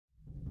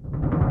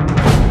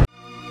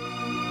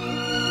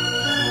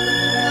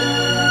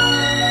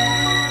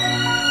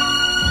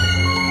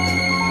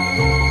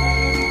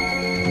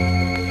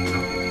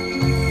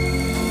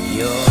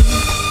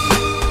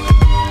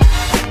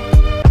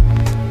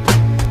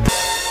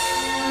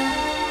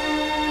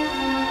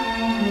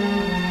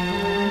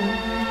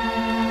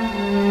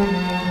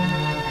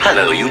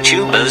Hello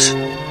YouTubers!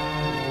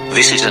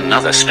 This is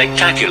another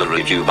spectacular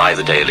review by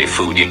the Daily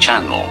Foodie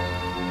channel.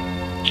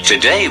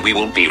 Today we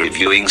will be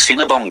reviewing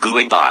Cinnabon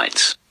Gooey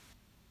Bites.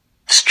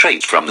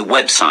 Straight from the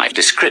website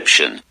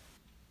description.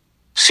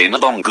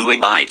 Cinnabon Gooey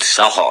Bites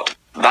are hot,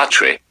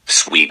 buttery,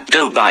 sweet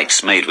dough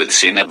bites made with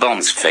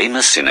Cinnabon's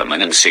famous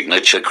cinnamon and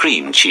signature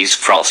cream cheese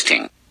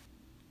frosting.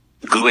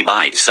 Gooey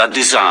Bites are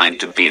designed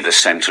to be the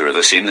center of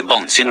a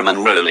Cinnabon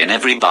cinnamon roll in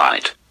every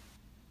bite.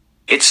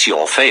 It's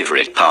your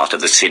favorite part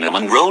of the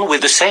cinnamon roll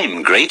with the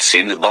same great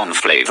Cinnabon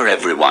flavor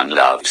everyone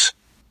loves.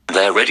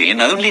 They're ready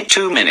in only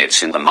 2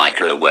 minutes in the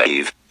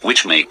microwave,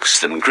 which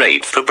makes them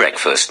great for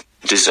breakfast,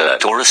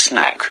 dessert or a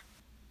snack.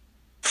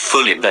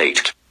 Fully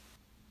baked.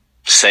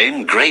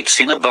 Same great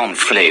Cinnabon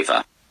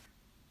flavor.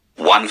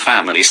 One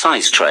family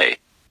size tray.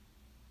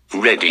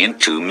 Ready in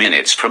 2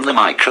 minutes from the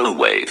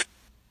microwave.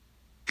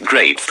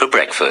 Great for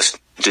breakfast,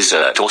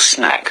 dessert or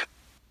snack.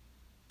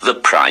 The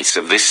price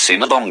of this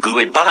Cinnabon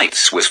Gooey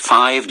Bites was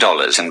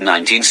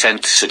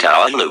 $5.19 at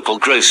our local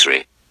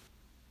grocery.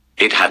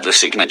 It had the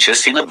signature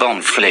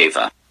Cinnabon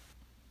flavor.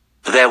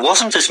 There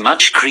wasn't as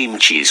much cream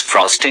cheese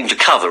frosting to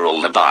cover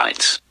all the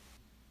bites.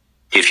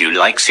 If you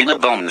like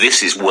Cinnabon,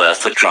 this is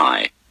worth a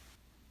try.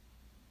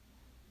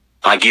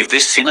 I give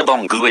this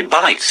Cinnabon Gooey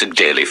Bites a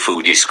Daily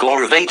Foodie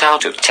score of 8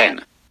 out of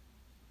 10.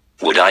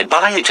 Would I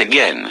buy it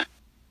again?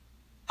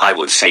 I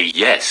would say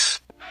yes.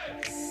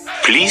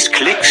 Please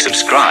click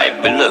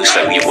subscribe below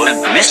so you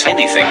won't miss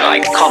anything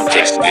like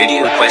contest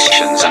video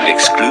questions and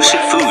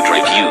exclusive food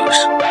reviews.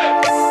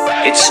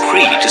 It's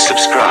free to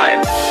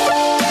subscribe.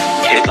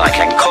 Hit like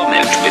and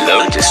comment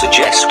below to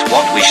suggest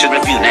what we should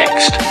review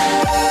next.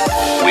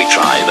 We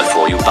try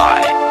before you buy.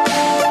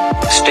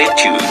 Stay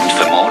tuned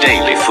for more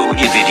daily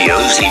foodie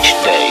videos each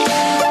day.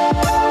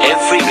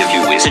 Every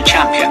review is a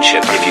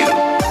championship review.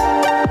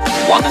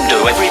 One and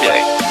do every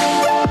day.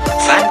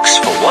 Thanks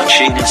for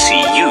watching and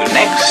see you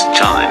next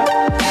time.